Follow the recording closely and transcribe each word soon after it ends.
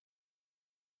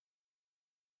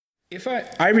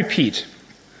I repeat,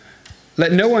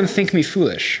 let no one think me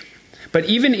foolish, but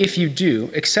even if you do,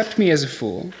 accept me as a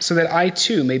fool, so that I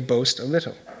too may boast a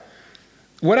little.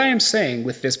 What I am saying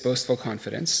with this boastful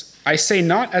confidence, I say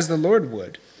not as the Lord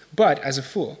would, but as a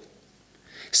fool.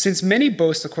 Since many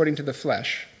boast according to the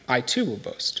flesh, I too will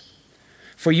boast.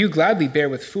 For you gladly bear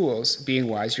with fools, being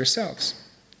wise yourselves.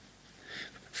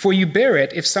 For you bear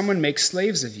it if someone makes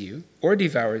slaves of you, or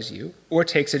devours you, or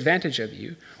takes advantage of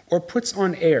you, or puts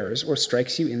on airs, or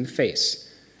strikes you in the face.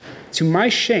 To my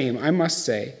shame, I must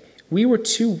say, we were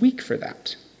too weak for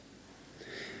that.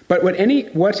 But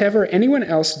whatever anyone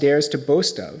else dares to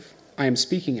boast of, I am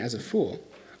speaking as a fool,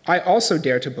 I also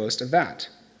dare to boast of that.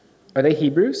 Are they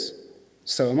Hebrews?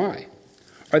 So am I.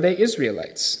 Are they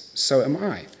Israelites? So am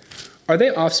I. Are they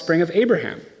offspring of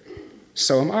Abraham?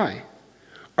 So am I.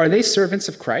 Are they servants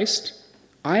of Christ?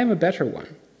 I am a better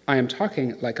one. I am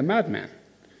talking like a madman.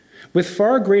 With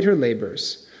far greater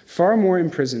labors, far more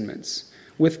imprisonments,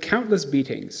 with countless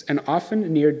beatings, and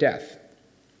often near death.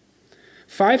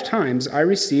 5 times I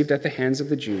received at the hands of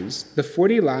the Jews the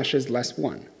 40 lashes less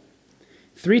 1.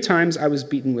 3 times I was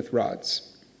beaten with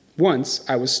rods. Once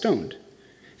I was stoned.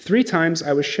 3 times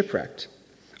I was shipwrecked.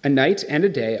 A night and a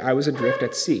day I was adrift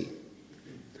at sea.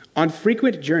 On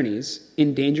frequent journeys,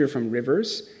 in danger from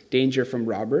rivers, danger from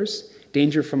robbers,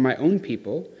 danger from my own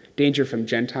people, danger from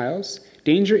Gentiles,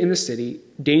 danger in the city,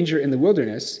 danger in the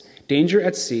wilderness, danger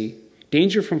at sea,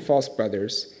 danger from false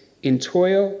brothers, in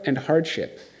toil and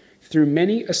hardship, through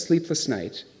many a sleepless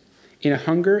night, in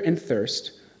hunger and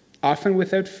thirst, often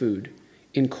without food,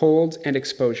 in cold and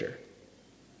exposure.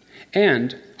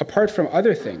 And, apart from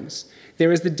other things,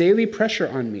 there is the daily pressure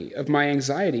on me of my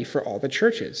anxiety for all the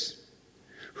churches.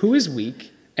 Who is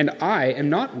weak, and I am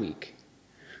not weak?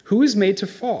 Who is made to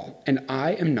fall, and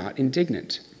I am not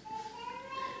indignant?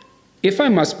 If I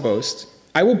must boast,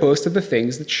 I will boast of the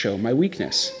things that show my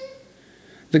weakness.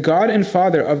 The God and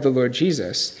Father of the Lord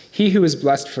Jesus, he who is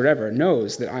blessed forever,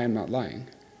 knows that I am not lying.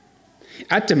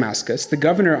 At Damascus, the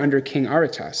governor under King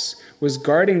Aretas was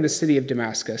guarding the city of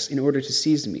Damascus in order to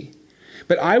seize me.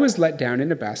 But I was let down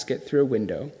in a basket through a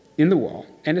window in the wall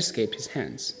and escaped his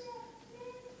hands.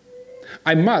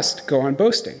 I must go on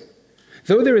boasting.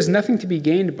 Though there is nothing to be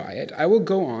gained by it, I will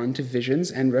go on to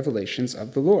visions and revelations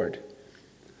of the Lord.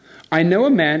 I know a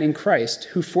man in Christ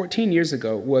who 14 years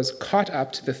ago was caught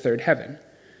up to the third heaven.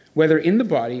 Whether in the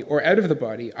body or out of the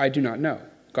body, I do not know.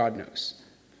 God knows.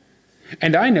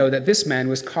 And I know that this man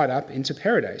was caught up into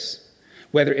paradise.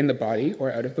 Whether in the body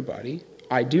or out of the body,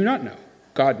 I do not know.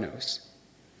 God knows.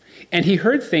 And he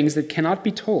heard things that cannot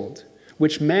be told,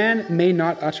 which man may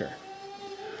not utter.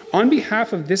 On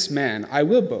behalf of this man, I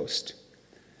will boast.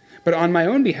 But on my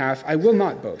own behalf, I will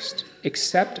not boast,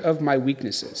 except of my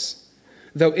weaknesses.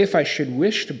 Though if I should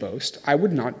wish to boast, I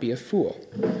would not be a fool,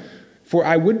 for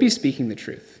I would be speaking the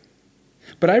truth.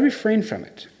 But I refrain from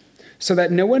it, so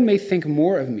that no one may think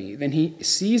more of me than he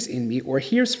sees in me or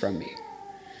hears from me.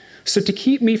 So to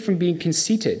keep me from being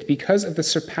conceited because of the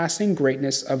surpassing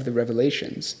greatness of the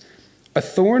revelations, a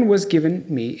thorn was given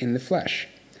me in the flesh,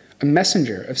 a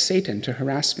messenger of Satan to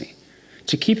harass me,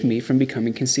 to keep me from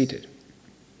becoming conceited.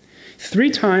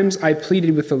 3 times I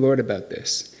pleaded with the Lord about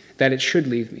this, that it should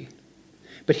leave me.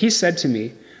 But he said to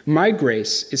me, my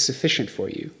grace is sufficient for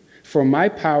you, for my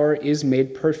power is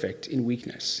made perfect in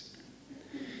weakness.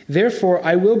 Therefore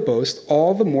I will boast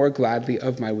all the more gladly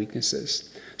of my weaknesses,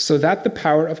 so that the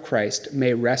power of Christ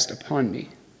may rest upon me.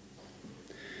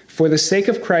 For the sake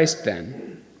of Christ,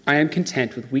 then, I am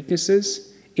content with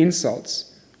weaknesses,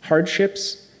 insults,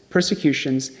 hardships,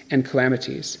 persecutions, and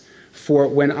calamities. For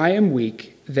when I am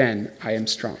weak, then I am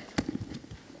strong.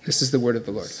 This is the word of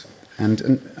the Lord.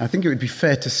 And I think it would be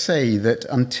fair to say that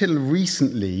until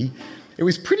recently, it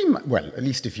was pretty much, well, at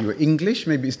least if you were English,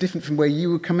 maybe it's different from where you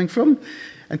were coming from.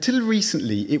 Until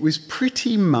recently, it was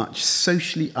pretty much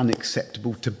socially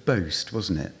unacceptable to boast,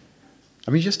 wasn't it?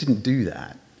 I mean, you just didn't do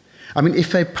that. I mean,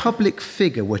 if a public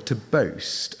figure were to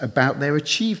boast about their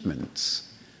achievements,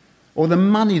 or the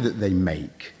money that they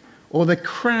make, or the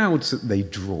crowds that they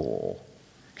draw,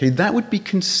 okay, that would be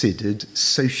considered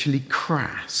socially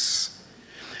crass.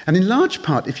 And in large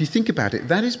part, if you think about it,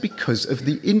 that is because of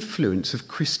the influence of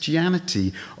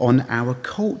Christianity on our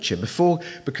culture.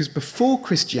 Because before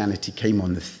Christianity came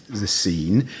on the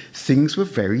scene, things were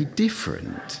very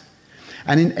different.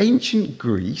 And in ancient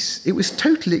Greece, it was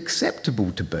totally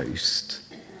acceptable to boast.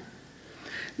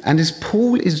 And as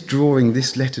Paul is drawing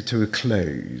this letter to a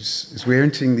close, as we're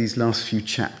entering these last few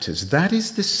chapters, that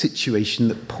is the situation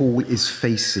that Paul is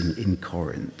facing in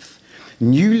Corinth.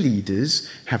 New leaders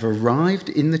have arrived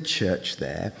in the church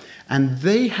there, and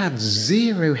they have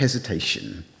zero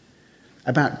hesitation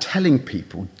about telling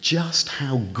people just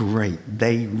how great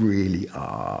they really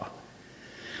are.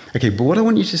 Okay, but what I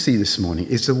want you to see this morning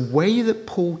is the way that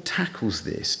Paul tackles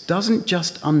this doesn't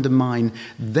just undermine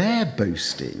their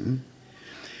boasting,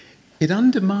 it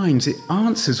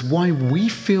answers why we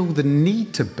feel the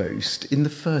need to boast in the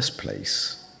first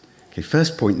place. Okay,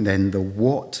 first point then, the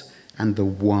what and the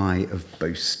why of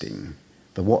boasting.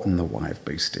 The what and the why of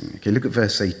boasting. Okay, look at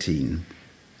verse 18.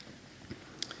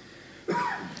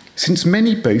 Since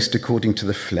many boast according to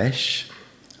the flesh,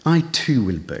 I too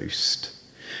will boast.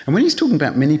 And when he's talking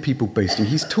about many people boasting,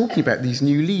 he's talking about these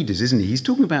new leaders, isn't he? He's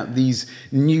talking about these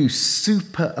new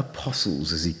super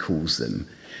apostles, as he calls them,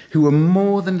 who are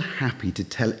more than happy to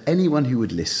tell anyone who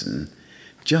would listen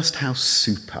just how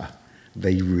super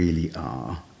they really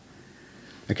are.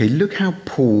 Okay, look how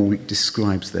Paul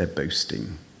describes their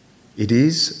boasting. It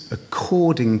is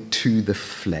according to the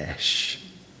flesh.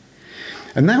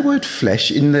 And that word flesh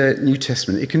in the New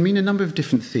Testament, it can mean a number of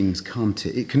different things, can't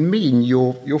it? It can mean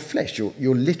your flesh,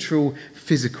 your literal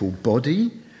physical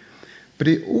body, but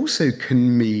it also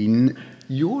can mean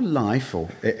your life, or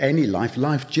any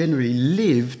life generally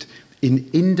lived in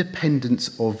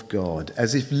independence of God,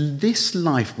 as if this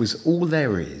life was all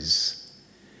there is,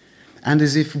 and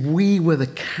as if we were the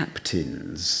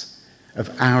captains of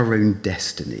our own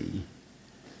destiny.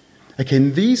 Okay,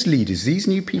 and these leaders, these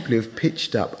new people who have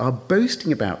pitched up, are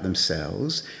boasting about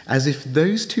themselves as if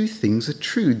those two things are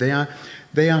true. They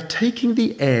are taking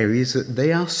the areas that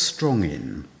they are strong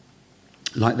in,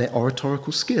 like their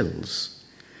oratorical skills,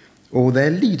 or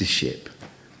their leadership,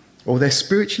 or their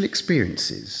spiritual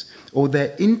experiences, or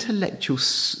their intellectual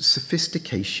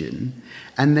sophistication,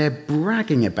 and they're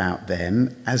bragging about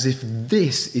them as if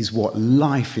this is what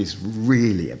life is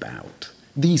really about,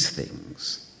 these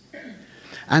things.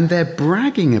 And their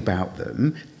bragging about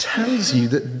them tells you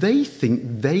that they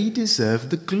think they deserve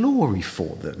the glory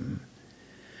for them,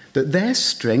 that their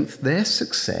strength, their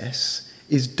success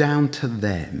is down to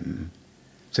them.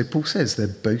 So Paul says they're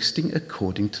boasting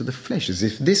according to the flesh, as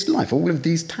if this life, all of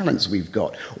these talents we've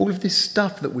got, all of this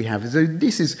stuff that we have, as though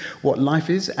this is what life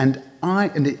is, and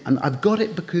I've got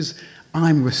it because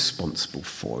I'm responsible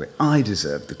for it. I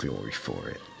deserve the glory for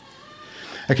it.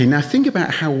 Okay, now think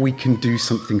about how we can do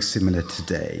something similar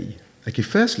today. Okay,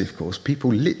 firstly, of course,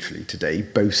 people literally today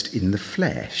boast in the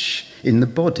flesh, in the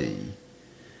body.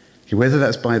 Okay, whether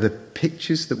that's by the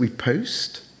pictures that we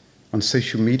post on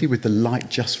social media with the light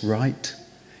just right.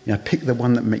 I pick the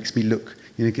one that makes me look,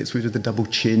 gets rid of the double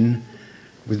chin,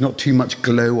 with not too much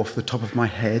glow off the top of my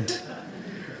head.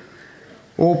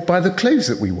 Or by the clothes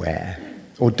that we wear,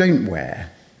 or don't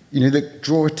wear, that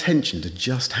draw attention to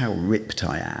just how ripped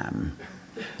I am.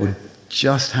 Or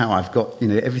just how I've got,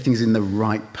 everything's in the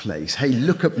right place. Hey,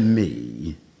 look at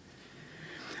me.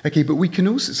 Okay, but we can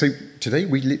also, so today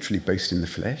we literally boast in the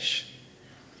flesh.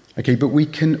 Okay, but we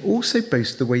can also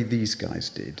boast the way these guys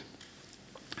did.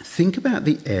 Think about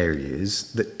the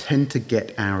areas that tend to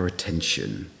get our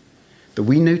attention, that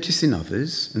we notice in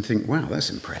others and think, wow, that's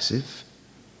impressive.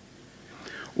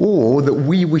 Or that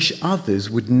we wish others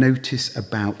would notice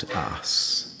about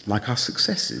us, like our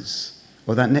successes,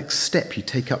 or that next step you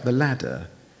take up the ladder,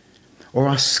 or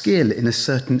our skill in a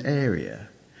certain area,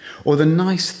 or the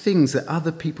nice things that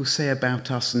other people say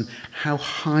about us and how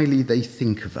highly they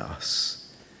think of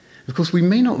us. Of course, we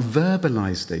may not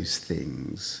verbalize those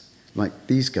things like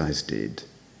these guys did,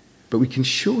 but we can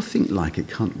sure think like it,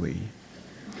 can't we?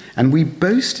 And we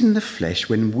boast in the flesh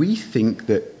when we think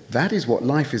that is what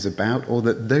life is about, or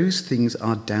that those things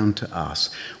are down to us.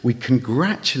 We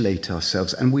congratulate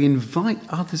ourselves and we invite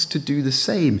others to do the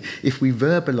same if we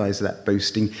verbalize that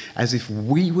boasting as if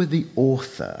we were the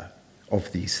author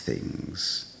of these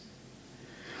things.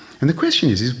 And the question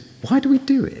is why do we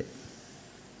do it?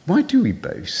 Why do we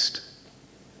boast?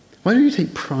 Why do we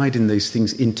take pride in those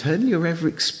things internally or ever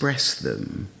express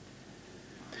them?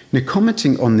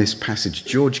 Commenting on this passage,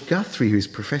 George Guthrie, who's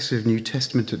Professor of New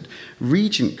Testament at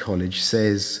Regent College,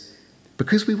 says,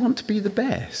 because we want to be the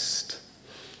best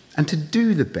and to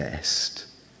do the best.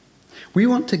 We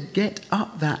want to get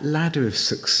up that ladder of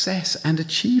success and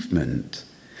achievement.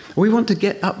 We want to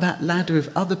get up that ladder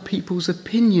of other people's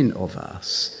opinion of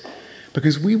us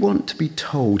because we want to be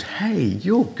told, hey,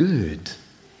 you're good.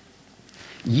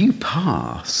 You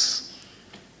pass.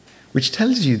 Which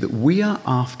tells you that we are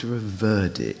after a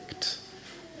verdict.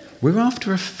 We're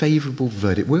after a favourable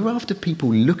verdict. We're after people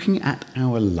looking at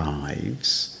our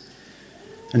lives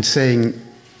and saying,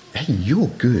 hey, you're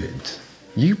good.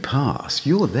 You pass.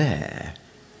 You're there.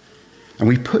 And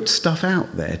we put stuff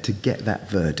out there to get that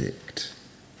verdict.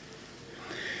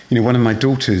 One of my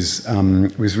daughters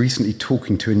was recently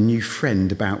talking to a new friend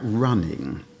about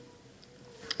running.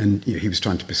 And he was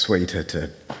trying to persuade her to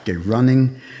go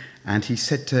running. And he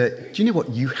said to her, do you know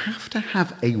what? You have to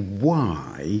have a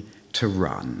why to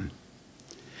run.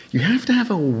 You have to have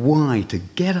a why to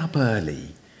get up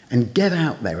early and get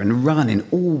out there and run in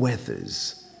all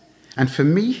weathers. And for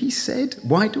me, he said,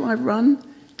 why do I run?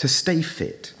 To stay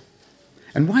fit.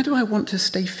 And why do I want to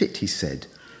stay fit, he said?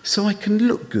 So I can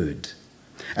look good.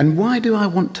 And why do I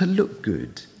want to look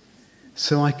good?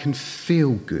 So I can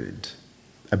feel good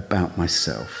about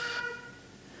myself.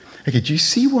 Okay, do you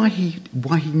see why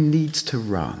he needs to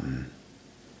run?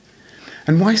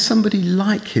 And why somebody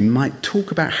like him might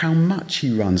talk about how much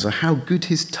he runs or how good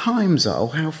his times are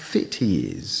or how fit he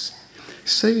is,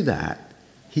 so that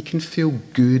he can feel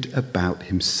good about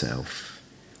himself.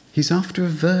 He's after a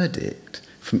verdict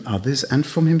from others and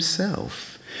from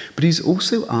himself, but he's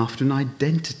also after an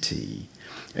identity,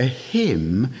 a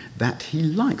him that he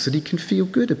likes, that he can feel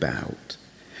good about,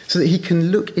 so that he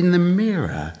can look in the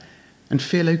mirror and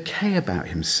feel okay about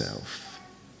himself.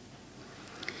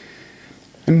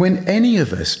 And when any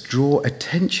of us draw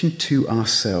attention to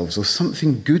ourselves or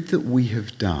something good that we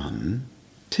have done,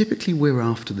 typically we're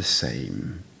after the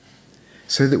same,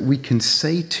 so that we can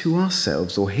say to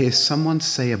ourselves or hear someone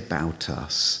say about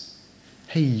us,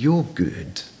 hey, you're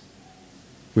good.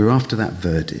 We're after that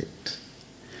verdict.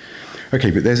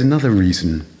 Okay, but there's another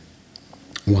reason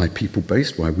why people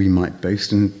boast, why we might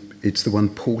boast, and it's the one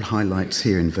Paul highlights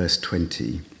here in verse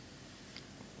 20.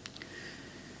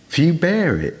 For you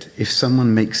bear it if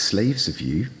someone makes slaves of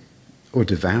you, or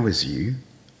devours you,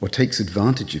 or takes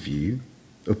advantage of you,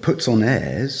 or puts on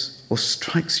airs, or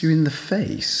strikes you in the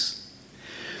face.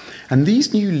 And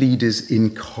these new leaders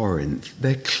in Corinth,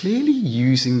 they're clearly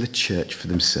using the church for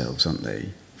themselves, aren't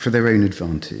they? For their own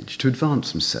advantage, to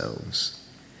advance themselves.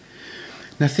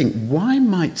 Now think, why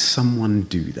might someone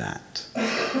do that?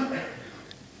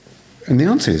 And the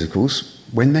answer is, of course,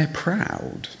 when they're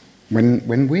proud.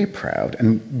 When we're proud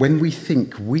and when we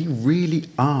think we really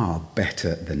are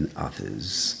better than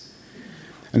others.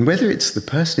 And whether it's the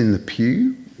person in the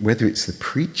pew, whether it's the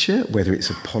preacher, whether it's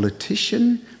a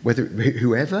politician, whether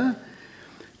whoever,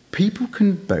 people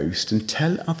can boast and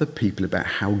tell other people about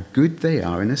how good they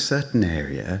are in a certain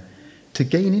area to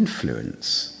gain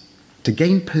influence, to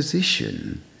gain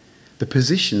position, the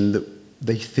position that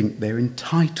they think they're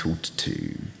entitled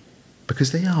to,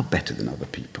 because they are better than other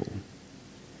people.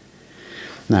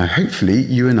 Now, hopefully,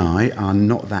 you and I are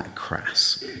not that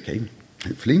crass, okay?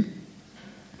 Hopefully.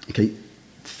 Okay,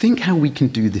 think how we can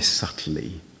do this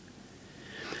subtly.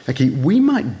 Okay, we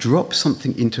might drop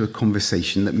something into a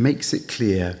conversation that makes it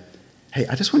clear, hey,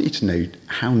 I just want you to know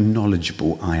how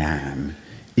knowledgeable I am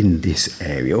in this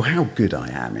area, or how good I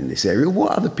am in this area, or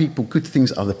what good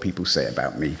things other people say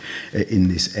about me in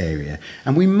this area.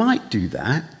 And we might do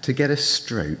that to get a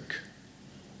stroke,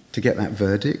 to get that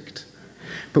verdict.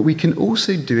 But we can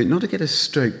also do it not to get a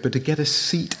stroke, but to get a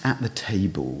seat at the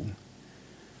table,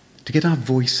 to get our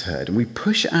voice heard. And we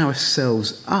push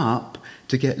ourselves up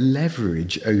to get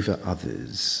leverage over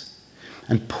others.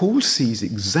 And Paul sees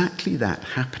exactly that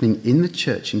happening in the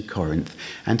church in Corinth,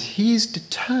 and he is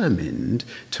determined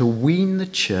to wean the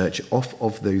church off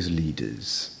of those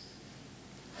leaders.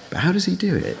 But how does he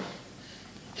do it?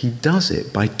 He does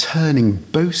it by turning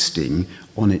boasting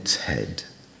on its head.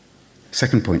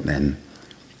 Second point then,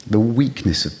 the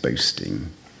weakness of boasting.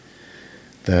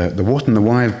 The what and the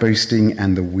why of boasting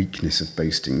and the weakness of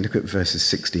boasting. Look at verses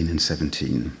 16 and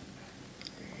 17.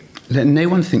 Let no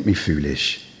one think me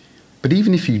foolish, but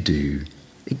even if you do,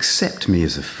 accept me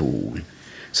as a fool,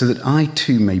 so that I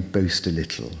too may boast a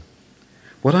little.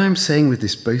 What I am saying with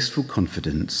this boastful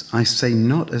confidence, I say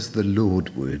not as the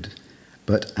Lord would,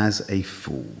 but as a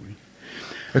fool.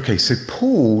 Okay, so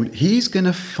Paul, he's going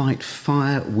to fight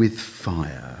fire with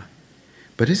fire.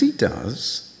 But as he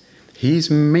does,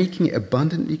 he's making it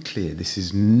abundantly clear this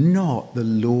is not the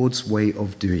Lord's way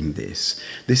of doing this.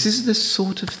 This is the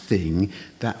sort of thing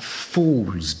that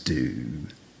fools do.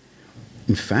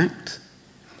 In fact,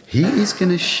 he is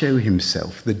going to show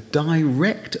himself the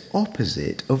direct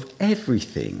opposite of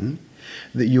everything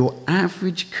that your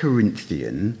average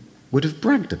Corinthian would have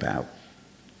bragged about,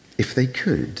 if they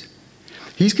could.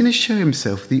 He's going to show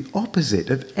himself the opposite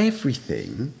of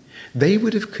everything they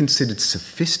would have considered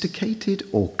sophisticated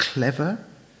or clever,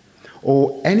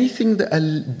 or anything that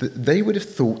they would have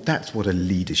thought that's what a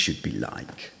leader should be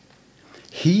like.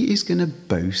 He is going to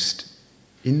boast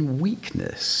in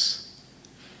weakness.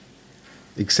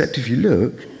 Except if you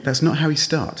look, that's not how he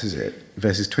starts, is it?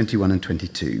 Verses 21 and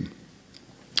 22.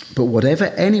 But whatever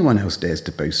anyone else dares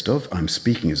to boast of, I'm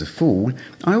speaking as a fool,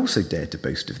 I also dare to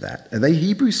boast of that. Are they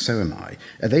Hebrews? So am I.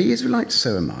 Are they Israelites?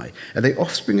 So am I. Are they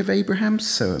offspring of Abraham?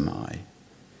 So am I.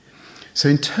 So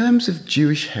in terms of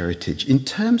Jewish heritage, in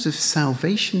terms of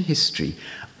salvation history,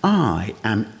 I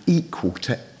am equal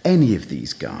to any of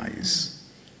these guys.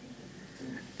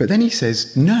 But then he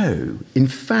says, no, in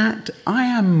fact, I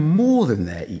am more than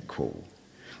their equal.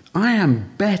 I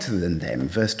am better than them,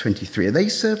 verse 23. Are they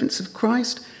servants of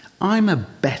Christ? I'm a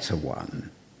better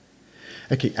one.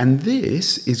 Okay, and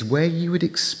this is where you would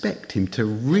expect him to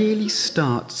really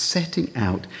start setting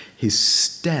out his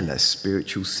stellar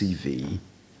spiritual CV.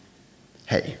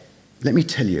 Hey, let me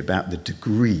tell you about the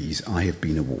degrees I have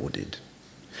been awarded.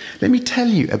 Let me tell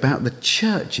you about the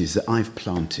churches that I've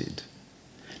planted.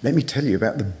 Let me tell you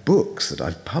about the books that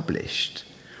I've published,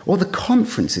 or the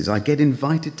conferences I get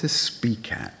invited to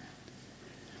speak at.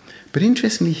 But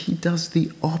interestingly, he does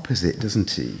the opposite,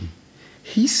 doesn't he?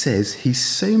 He says he's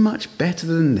so much better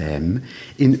than them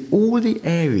in all the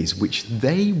areas which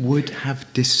they would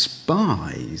have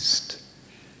despised.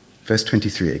 Verse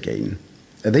 23 again.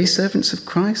 Are they servants of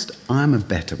Christ? I am a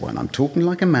better one. I'm talking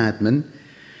like a madman,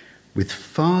 with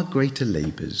far greater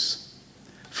labours,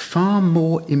 far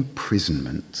more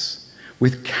imprisonments,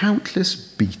 with countless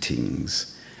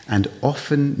beatings, and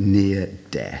often near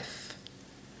death.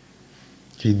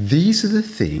 Okay, these are the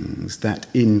things that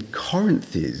in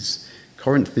Corinth's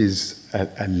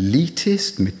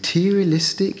elitist,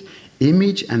 materialistic,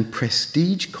 image and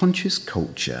prestige-conscious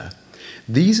culture,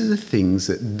 these are the things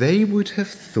that they would have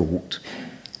thought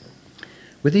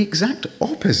were the exact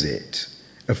opposite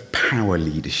of power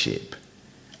leadership,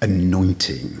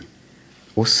 anointing,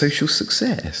 or social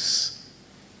success.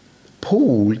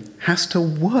 Paul has to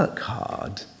work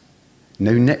hard.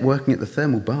 No networking at the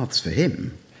thermal baths for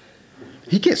him.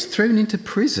 He gets thrown into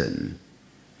prison.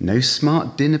 No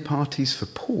smart dinner parties for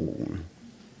Paul.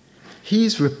 He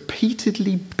is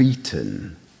repeatedly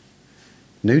beaten.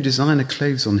 No designer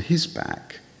clothes on his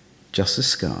back, just the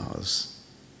scars.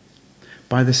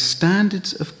 By the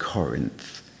standards of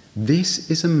Corinth, this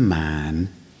is a man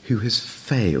who has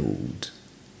failed.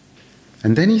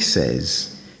 And then he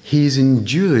says, he has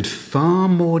endured far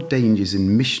more dangers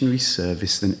in missionary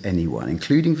service than anyone,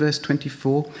 including verse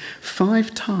 24,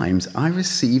 5 times I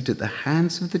received at the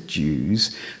hands of the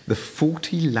Jews the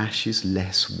 40 lashes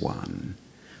less one.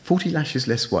 40 lashes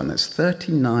less one, that's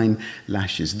 39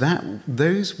 lashes.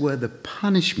 Those were the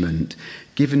punishment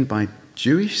given by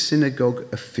Jewish synagogue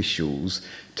officials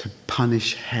to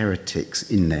punish heretics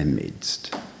in their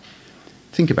midst.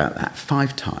 Think about that,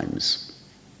 5 times.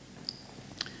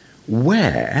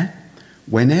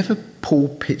 Whenever Paul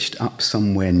pitched up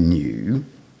somewhere new,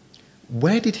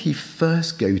 where did he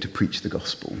first go to preach the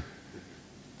gospel?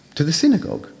 To the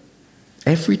synagogue.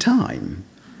 Every time.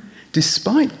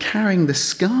 Despite carrying the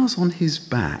scars on his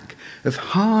back of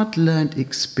hard-learned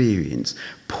experience,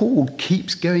 Paul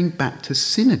keeps going back to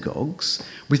synagogues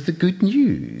with the good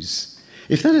news.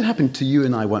 If that had happened to you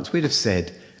and I once, we'd have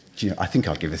said, I think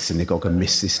I'll give the synagogue a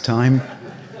miss this time.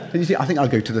 I think I'll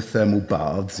go to the thermal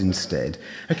baths instead.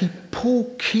 Okay,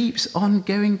 Paul keeps on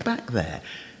going back there.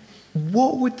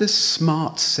 What would the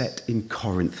smart set in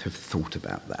Corinth have thought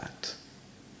about that?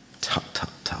 Tut,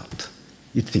 tut, tut.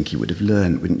 You'd think he would have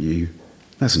learned, wouldn't you?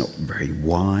 That's not very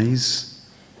wise.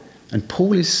 And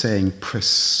Paul is saying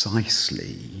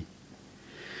precisely.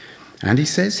 And he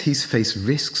says he's faced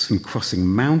risks from crossing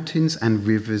mountains and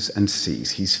rivers and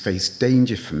seas. He's faced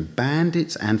danger from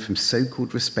bandits and from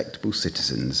so-called respectable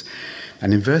citizens.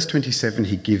 And in verse 27,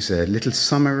 he gives a little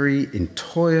summary: in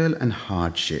toil and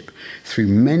hardship, through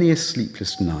many a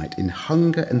sleepless night, in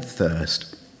hunger and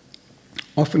thirst,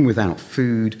 often without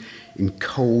food, in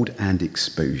cold and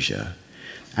exposure.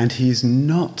 And he is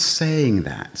not saying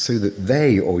that so that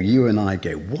they or you and I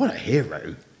go, what a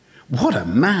hero, what a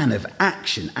man of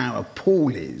action our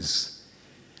Paul is.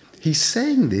 He's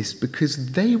saying this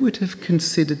because they would have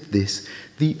considered this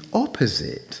the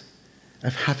opposite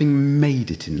of having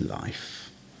made it in life.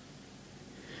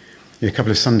 A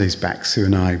couple of Sundays back, Sue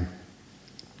and I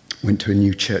went to a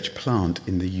new church plant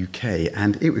in the UK,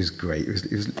 and it was great.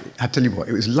 It was, I tell you what,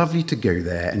 it was lovely to go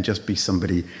there and just be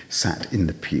somebody sat in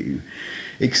the pew.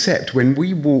 Except when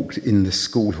we walked in the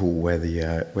school hall where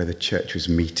the church was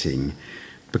meeting,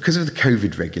 because of the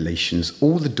COVID regulations,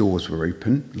 all the doors were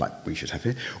open, like we should have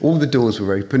here. All the doors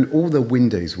were open, all the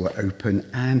windows were open,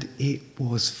 and it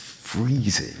was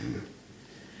freezing.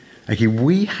 Okay,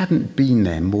 we hadn't been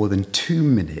there more than 2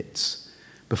 minutes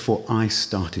before I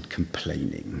started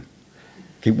complaining.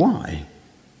 Okay, why?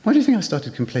 Why do you think I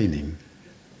started complaining?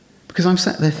 Because I'm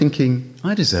sat there thinking,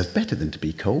 I deserve better than to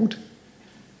be cold.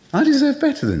 I deserve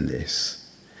better than this.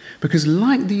 Because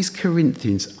like these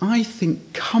Corinthians, I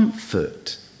think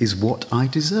comfort is what I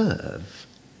deserve.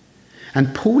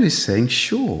 And Paul is saying,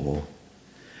 sure,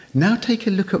 Now take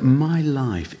a look at my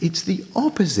life. It's the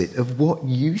opposite of what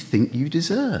you think you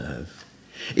deserve.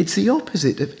 It's the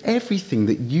opposite of everything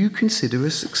that you consider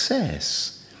a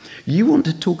success. You want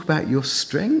to talk about your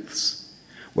strengths?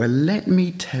 Well, let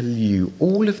me tell you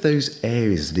all of those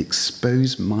areas that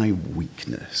expose my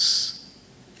weakness.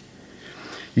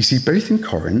 You see, both in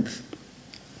Corinth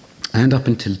and up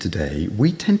until today,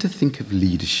 we tend to think of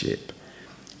leadership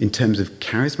in terms of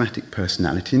charismatic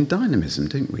personality and dynamism,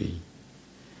 don't we?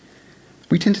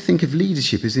 We tend to think of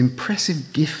leadership as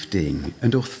impressive gifting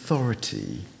and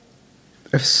authority,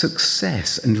 of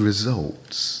success and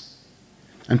results.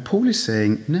 And Paul is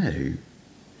saying, no,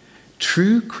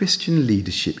 true Christian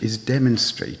leadership is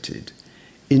demonstrated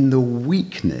in the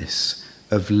weakness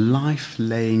of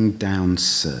life-laying down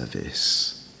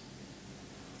service.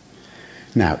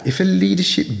 Now, if a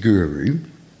leadership guru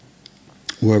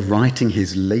were writing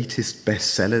his latest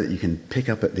bestseller that you can pick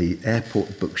up at the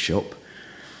airport bookshop,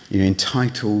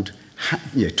 entitled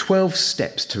 12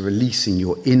 Steps to Releasing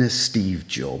Your Inner Steve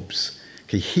Jobs,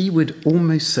 he would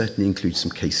almost certainly include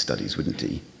some case studies, wouldn't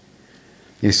he?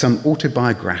 Some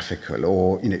autobiographical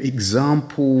or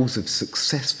examples of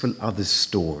successful other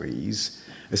stories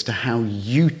as to how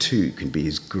you too can be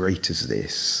as great as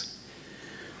this.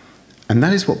 And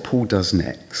that is what Paul does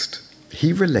next.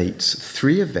 He relates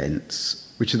 3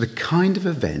 events, which are the kind of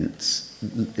events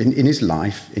in his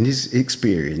life, in his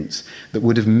experience, that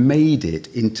would have made it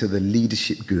into the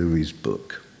leadership guru's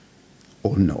book,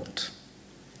 or not.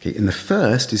 And the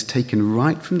first is taken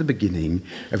right from the beginning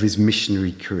of his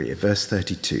missionary career, verse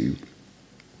 32.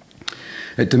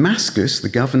 At Damascus, the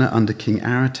governor under King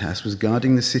Aretas was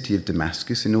guarding the city of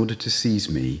Damascus in order to seize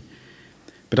me.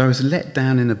 But I was let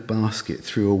down in a basket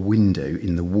through a window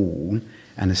in the wall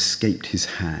and escaped his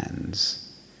hands.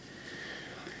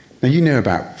 Now, you know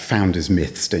about founders'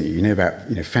 myths, don't you? You know about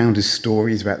founders'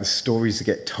 stories, about the stories that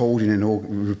get told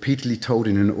repeatedly told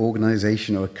in an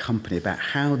organisation or a company about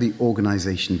how the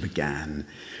organisation began,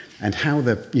 and how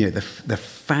the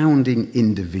founding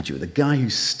individual, the guy who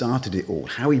started it all,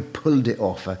 how he pulled it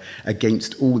off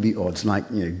against all the odds, like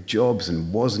Jobs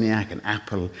and Wozniak and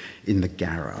Apple in the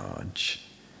garage.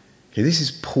 Okay, this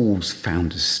is Paul's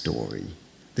founder's story.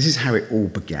 This is how it all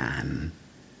began.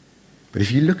 But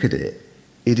if you look at it,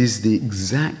 it is the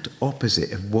exact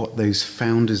opposite of what those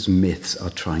founders' myths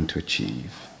are trying to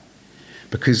achieve.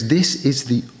 Because this is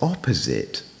the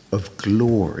opposite of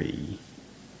glory.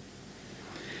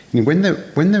 When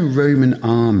the Roman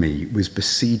army was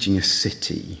besieging a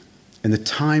city, and the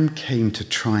time came to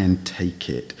try and take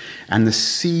it, and the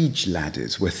siege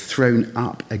ladders were thrown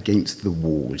up against the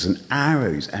walls, and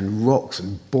arrows and rocks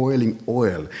and boiling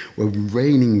oil were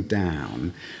raining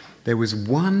down, there was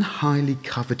one highly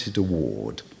coveted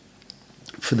award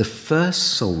for the first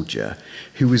soldier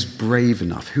who was brave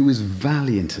enough, who was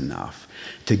valiant enough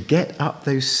to get up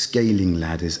those scaling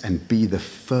ladders and be the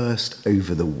first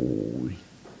over the wall.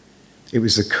 It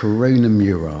was the corona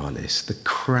muralis, the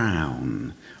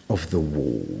crown of the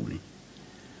wall.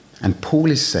 And Paul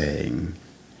is saying,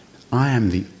 I am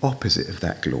the opposite of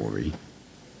that glory.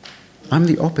 I'm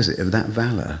the opposite of that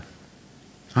valor.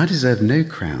 I deserve no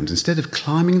crowns. Instead of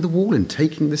climbing the wall and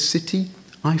taking the city,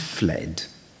 I fled.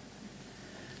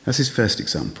 That's his first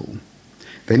example.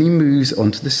 Then he moves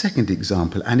on to the second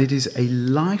example, and it is a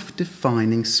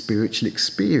life-defining spiritual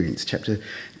experience. Chapter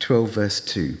 12, verse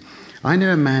 2. I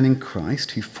know a man in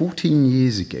Christ who 14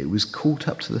 years ago was caught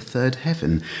up to the third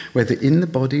heaven, whether in the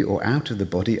body or out of the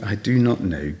body, I do not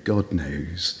know, God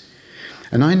knows.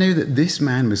 And I know that this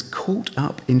man was caught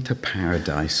up into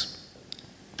paradise,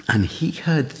 and he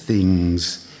heard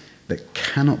things that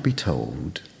cannot be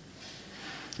told.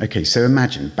 Okay, so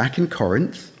imagine, back in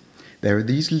Corinth, there are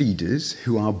these leaders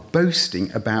who are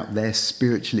boasting about their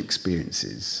spiritual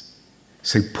experiences.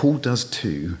 So Paul does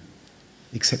too,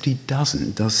 except he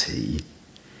doesn't, does he?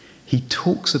 He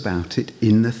talks about it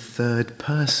in the third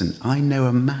person. I know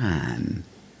a man.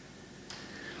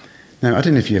 Now, I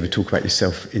don't know if you ever talk about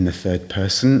yourself in the third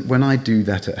person. When I do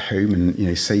that at home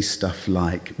and say stuff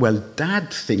like, well,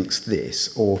 Dad thinks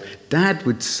this, or Dad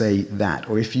would say that,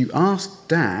 or if you ask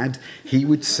Dad, he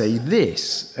would say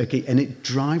this, okay, and it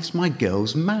drives my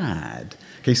girls mad.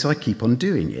 Okay, so I keep on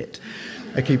doing it.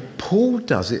 Okay, Paul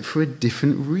does it for a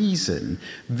different reason.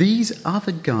 These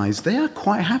other guys, they are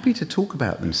quite happy to talk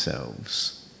about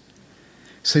themselves.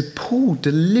 So Paul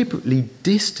deliberately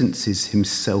distances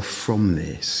himself from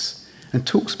this and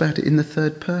talks about it in the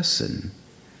third person.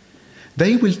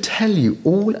 They will tell you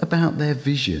all about their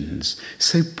visions.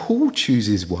 So Paul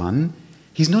chooses one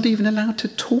he's not even allowed to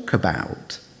talk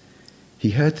about. He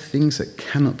heard things that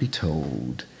cannot be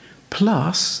told.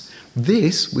 Plus,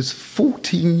 This was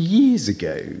 14 years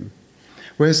ago,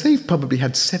 whereas they've probably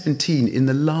had 17 in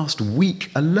the last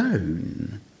week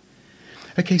alone.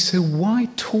 Okay, so why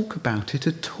talk about it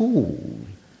at all?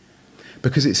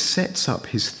 Because it sets up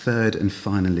his third and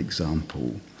final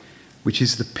example, which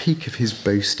is the peak of his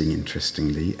boasting,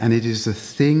 interestingly, and it is the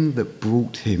thing that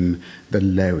brought him the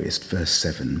lowest, verse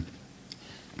 7.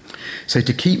 So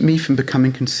to keep me from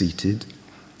becoming conceited,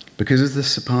 because of the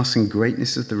surpassing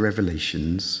greatness of the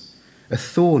revelations, a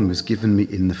thorn was given me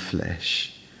in the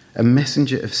flesh, a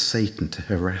messenger of Satan to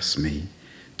harass me,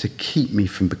 to keep me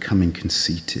from becoming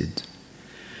conceited.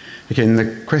 Okay, and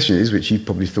the question is, which you've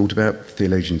probably thought about,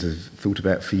 theologians have thought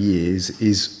about for years,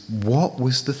 is what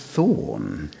was the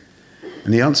thorn?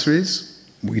 And the answer is,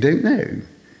 we don't know.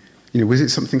 Was it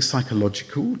something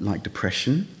psychological, like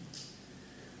depression?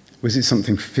 Was it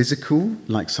something physical,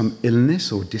 like some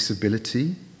illness or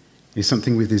disability? Is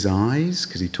something with his eyes,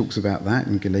 because he talks about that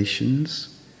in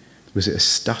Galatians? Was it a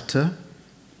stutter?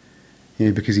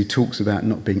 Because he talks about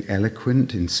not being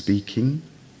eloquent in speaking?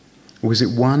 Or was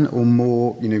it one or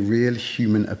more, real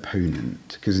human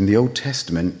opponent? Because in the Old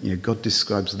Testament, God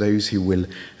describes those who will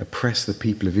oppress the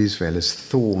people of Israel as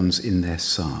thorns in their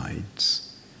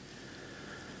sides.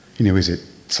 Was it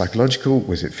psychological?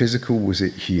 Was it physical? Was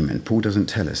it human? Paul doesn't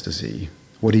tell us, does he?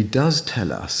 What he does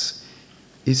tell us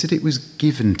is that it was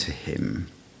given to him.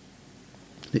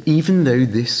 That even though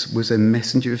this was a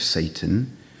messenger of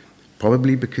Satan,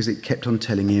 probably because it kept on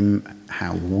telling him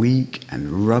how weak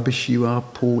and rubbish you are,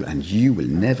 Paul, and you will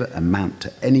never amount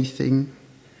to anything,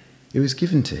 it was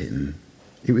given to him.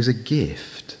 It was a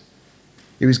gift.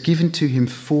 It was given to him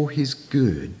for his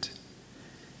good,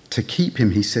 to keep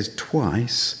him, he says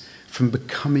twice, from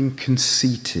becoming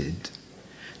conceited,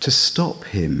 to stop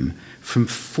him from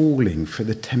falling for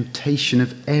the temptation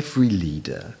of every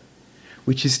leader,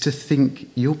 which is to think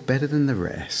you're better than the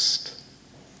rest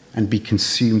and be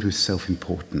consumed with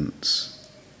self-importance.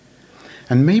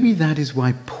 And maybe that is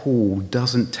why Paul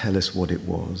doesn't tell us what it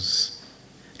was.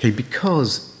 Okay,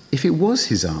 because if it was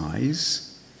his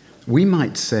eyes, we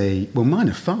might say, well, mine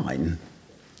are fine.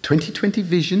 20/20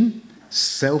 vision,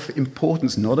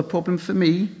 self-importance, not a problem for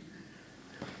me.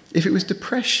 If it was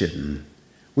depression,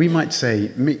 we might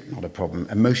say, me, not a problem,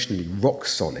 emotionally rock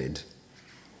solid.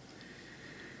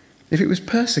 If it was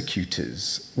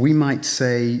persecutors, we might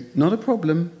say, not a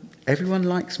problem, everyone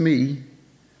likes me.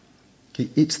 Okay,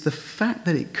 it's the fact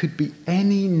that it could be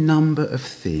any number of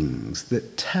things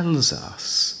that tells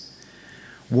us,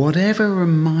 whatever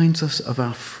reminds us of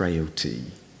our frailty,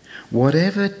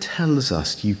 whatever tells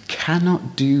us you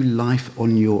cannot do life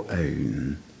on your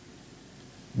own,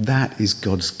 that is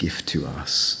God's gift to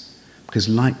us. Because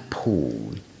like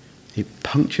Paul, it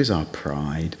punctures our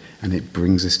pride and it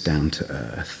brings us down to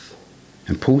earth.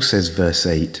 And Paul says, verse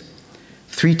 8,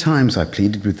 3 times I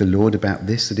pleaded with the Lord about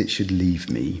this, that it should leave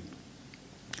me.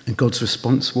 And God's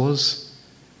response was,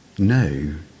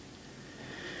 no.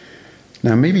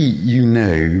 Now, maybe you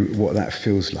know what that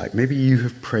feels like. Maybe you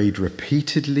have prayed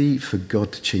repeatedly for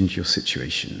God to change your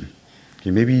situation.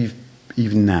 Okay, maybe you've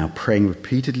even now praying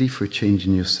repeatedly for a change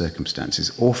in your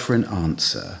circumstances or for an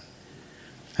answer.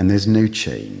 And there's no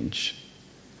change,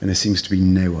 and there seems to be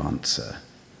no answer.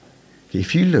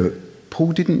 If you look,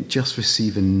 Paul didn't just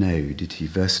receive a no, did he?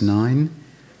 Verse 9,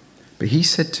 but he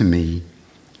said to me,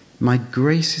 my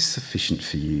grace is sufficient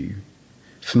for you,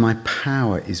 for my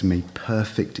power is made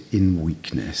perfect in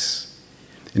weakness.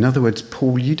 In other words,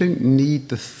 Paul, you don't need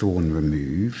the thorn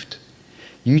removed.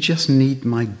 You just need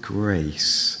my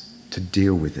grace to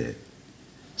deal with it.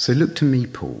 So look to me,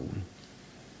 Paul.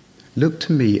 Look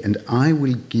to me, and I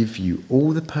will give you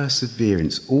all the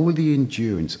perseverance, all the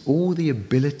endurance, all the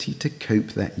ability to cope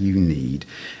that you need.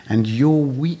 And your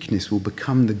weakness will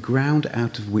become the ground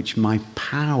out of which my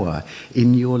power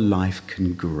in your life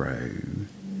can grow.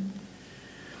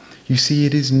 You see,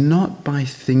 it is not by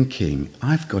thinking,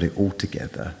 I've got it all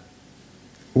together,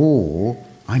 or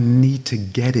I need to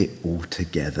get it all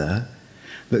together,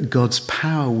 that God's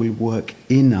power will work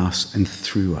in us and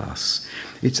through us.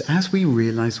 It's as we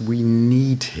realize we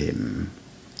need him,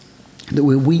 that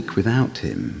we're weak without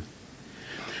him.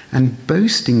 And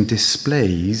boasting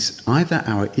displays either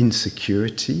our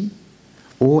insecurity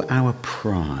or our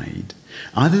pride.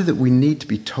 Either that we need to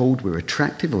be told we're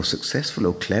attractive or successful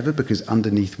or clever because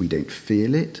underneath we don't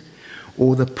feel it,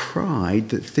 or the pride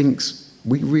that thinks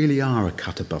we really are a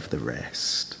cut above the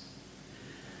rest.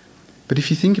 But if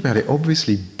you think about it,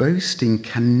 obviously boasting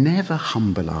can never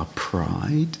humble our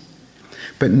pride,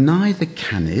 but neither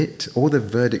can it, or the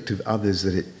verdict of others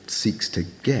that it seeks to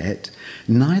get,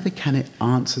 neither can it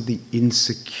answer the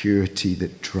insecurity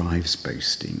that drives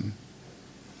boasting.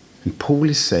 And Paul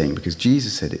is saying, because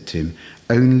Jesus said it to him,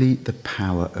 only the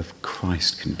power of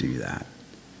Christ can do that.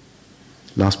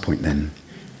 Last point then,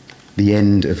 the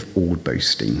end of all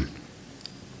boasting.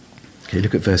 Okay,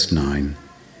 look at verse 9,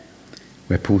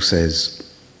 where Paul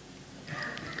says,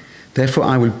 therefore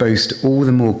I will boast all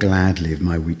the more gladly of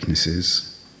my weaknesses,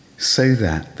 so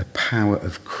that the power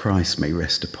of Christ may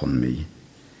rest upon me.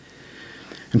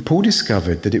 And Paul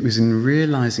discovered that it was in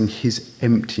realizing his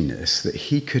emptiness that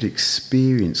he could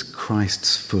experience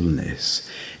Christ's fullness.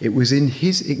 It was in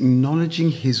his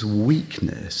acknowledging his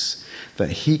weakness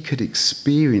that he could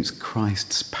experience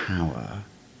Christ's power.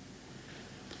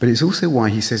 But it's also why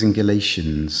he says in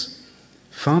Galatians,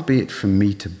 far be it from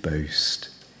me to boast,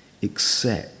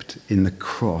 except in the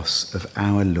cross of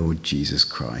our Lord Jesus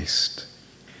Christ.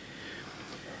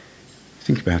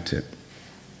 Think about it.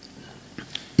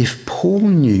 If Paul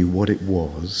knew what it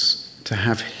was to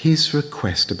have his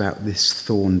request about this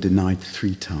thorn denied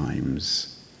 3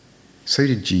 times, so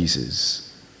did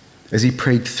Jesus, as he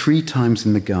prayed 3 times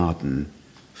in the garden,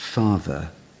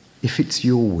 Father, if it's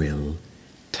your will,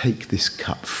 take this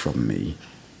cup from me.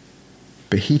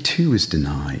 But he too was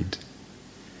denied.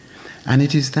 And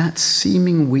it is that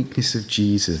seeming weakness of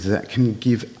Jesus that can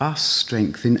give us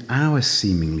strength in our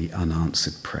seemingly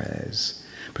unanswered prayers.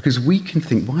 Because we can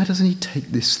think, why doesn't he take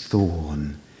this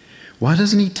thorn? Why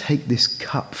doesn't he take this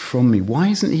cup from me? Why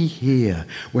isn't he here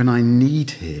when I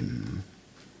need him?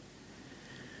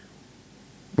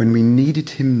 When we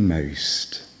needed him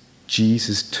most,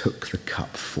 Jesus took the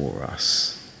cup for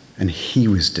us, and he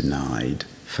was denied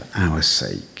for our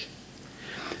sake.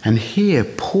 And here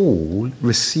Paul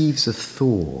receives a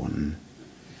thorn.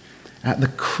 At the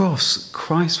cross,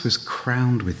 Christ was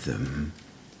crowned with them.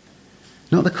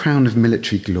 Not the crown of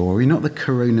military glory, not the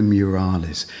corona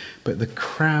muralis, but the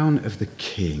crown of the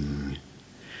King.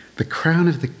 The crown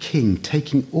of the King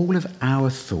taking all of our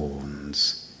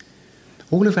thorns,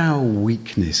 all of our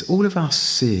weakness, all of our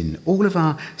sin, all of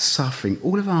our suffering,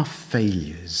 all of our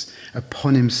failures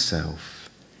upon himself,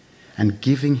 and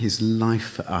giving his life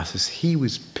for us as he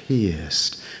was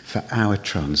pierced for our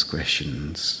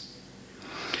transgressions.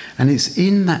 And it's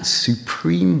in that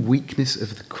supreme weakness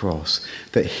of the cross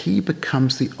that he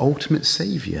becomes the ultimate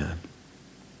saviour.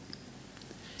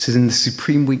 It says in the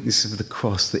supreme weakness of the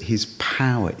cross that his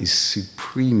power is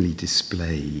supremely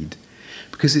displayed.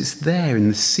 Because it's there in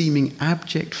the seeming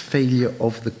abject failure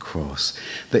of the cross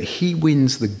that he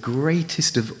wins the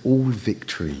greatest of all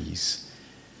victories.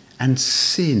 And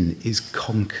sin is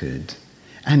conquered,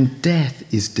 and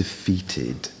death is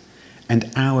defeated,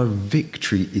 and our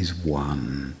victory is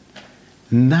won.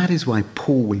 And that is why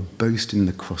Paul will boast in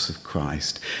the cross of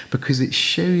Christ, because it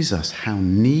shows us how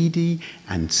needy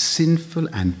and sinful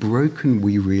and broken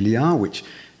we really are, which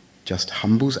just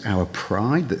humbles our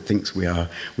pride that thinks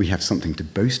we have something to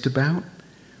boast about.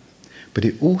 But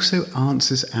it also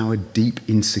answers our deep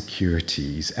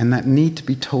insecurities and that need to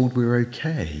be told we're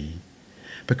okay.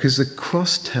 Because the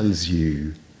cross tells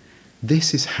you,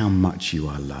 this is how much you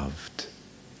are loved.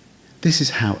 This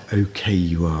is how okay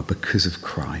you are because of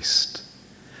Christ.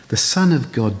 The Son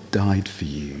of God died for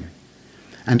you.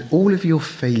 And all of your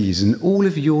failures and all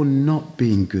of your not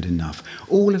being good enough,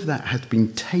 all of that has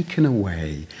been taken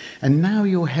away. And now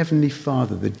your Heavenly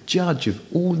Father, the judge of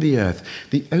all the earth,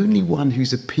 the only one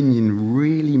whose opinion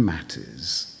really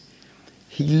matters,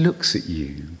 he looks at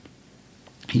you.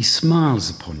 He smiles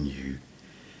upon you.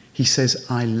 He says,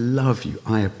 I love you.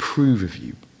 I approve of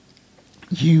you.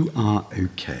 You are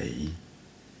okay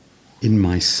in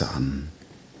my Son.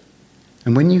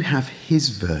 And when you have his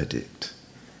verdict,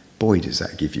 boy, does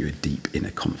that give you a deep inner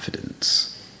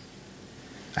confidence.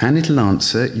 And it'll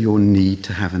answer your need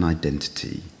to have an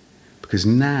identity. Because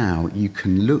now you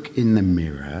can look in the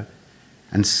mirror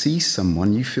and see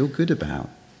someone you feel good about.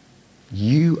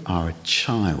 You are a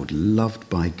child loved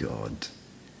by God.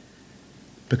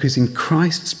 Because in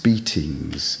Christ's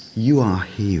beatings, you are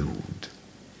healed.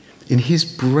 In his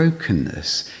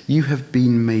brokenness, you have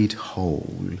been made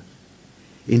whole.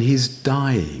 In his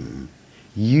dying,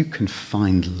 you can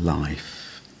find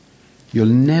life. You'll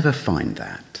never find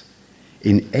that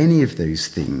in any of those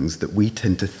things that we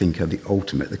tend to think are the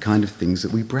ultimate, the kind of things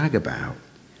that we brag about.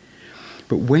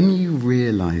 But when you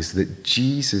realize that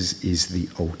Jesus is the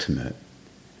ultimate,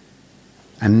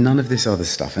 and none of this other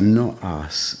stuff, and not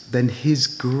us, then his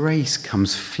grace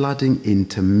comes flooding in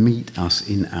to meet us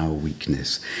in our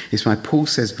weakness. It's why Paul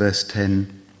says, verse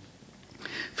 10,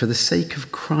 for the sake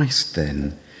of Christ,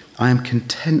 then, I am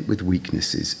content with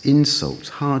weaknesses, insults,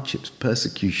 hardships,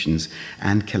 persecutions,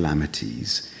 and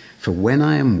calamities. For when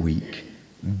I am weak,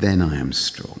 then I am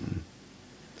strong.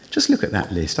 Just look at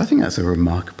that list. I think that's a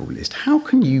remarkable list. How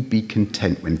can you be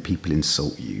content when people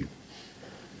insult you?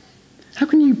 How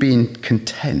can you be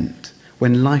content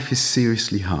when life is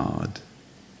seriously hard?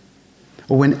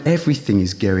 Or when everything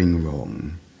is going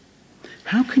wrong?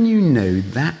 How can you know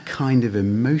that kind of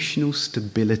emotional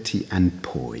stability and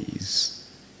poise?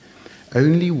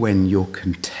 Only when your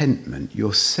contentment,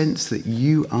 your sense that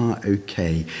you are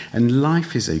okay and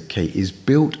life is okay, is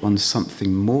built on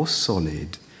something more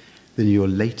solid than your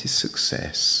latest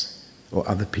success or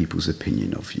other people's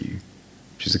opinion of you,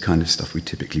 which is the kind of stuff we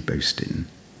typically boast in.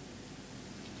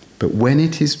 But when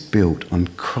it is built on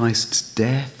Christ's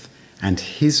death and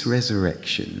his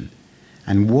resurrection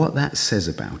and what that says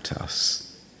about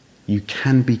us, you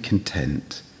can be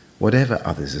content, whatever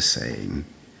others are saying,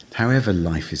 however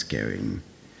life is going,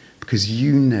 because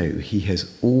you know he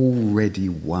has already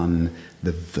won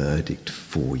the verdict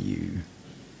for you.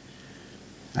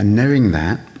 And knowing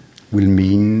that will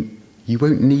mean you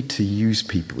won't need to use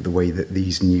people the way that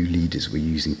these new leaders were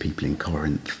using people in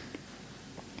Corinth.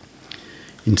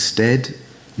 Instead,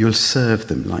 you'll serve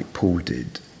them like Paul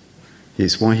did.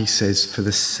 It's why he says, for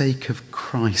the sake of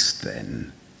Christ,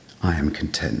 then, I am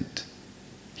content.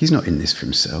 He's not in this for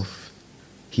himself.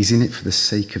 He's in it for the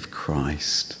sake of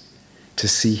Christ, to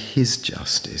see his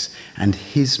justice and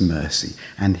his mercy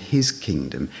and his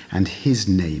kingdom and his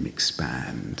name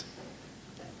expand.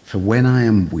 For when I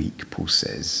am weak, Paul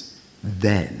says,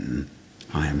 then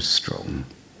I am strong.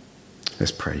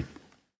 Let's pray.